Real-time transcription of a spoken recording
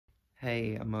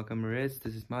Hey, I'm Maritz.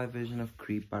 This is my version of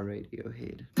Creep by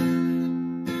Radiohead.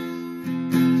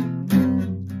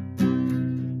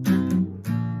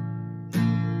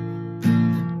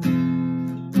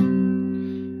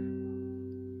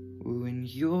 When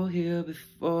you're here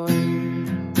before,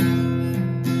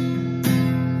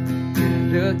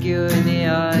 couldn't look you in the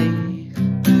eyes.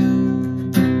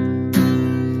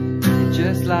 You're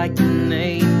just like an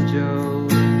angel.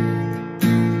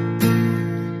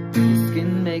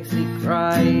 Makes me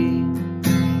cry.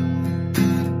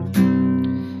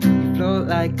 You float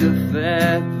like a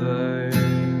feather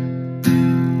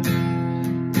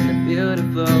in a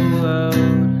beautiful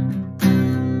world.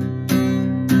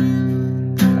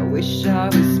 I wish I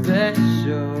was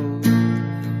special,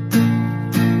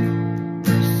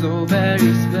 so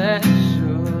very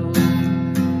special,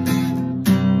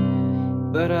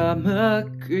 but I'm a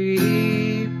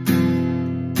creep.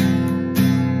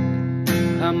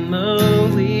 I'm a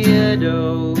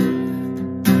weirdo.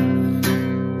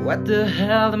 What the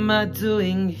hell am I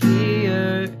doing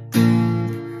here?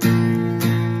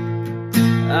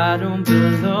 I don't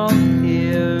belong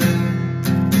here.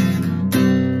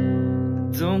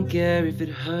 I don't care if it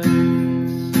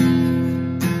hurts.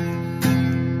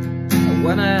 I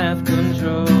wanna have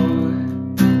control.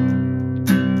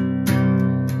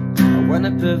 I want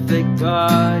a perfect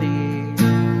body.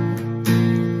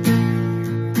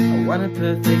 I want a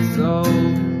perfect soul.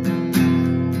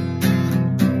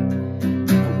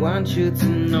 I want you to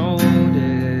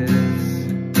notice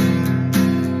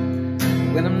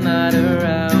when I'm not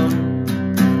around.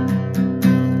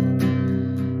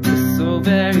 You're so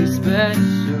very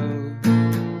special.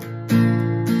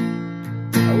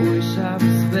 I wish I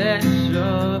was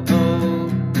special,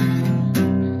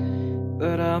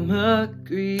 but I'm a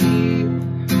creep.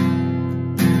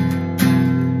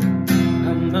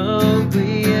 I'm a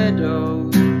weirdo.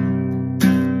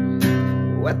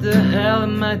 What the hell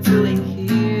am I doing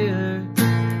here?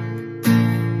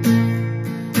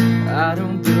 I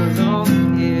don't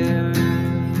belong here.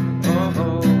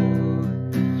 Oh,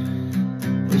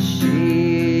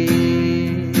 she's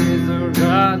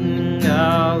running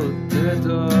out the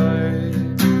door.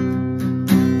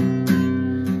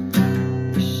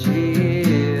 She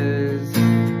is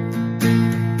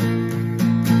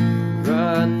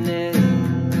running.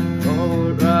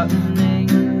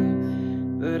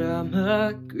 But I'm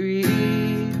a creep.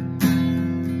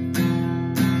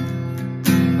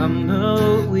 I'm a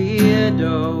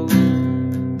weirdo.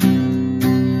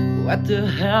 What the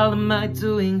hell am I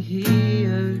doing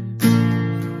here?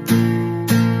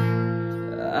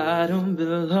 I don't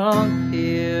belong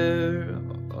here.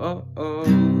 Oh,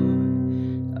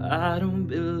 I don't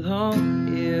belong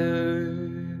here.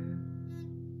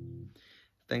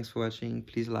 Thanks for watching.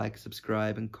 Please like,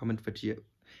 subscribe, and comment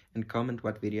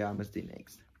what video I must do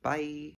next. Bye.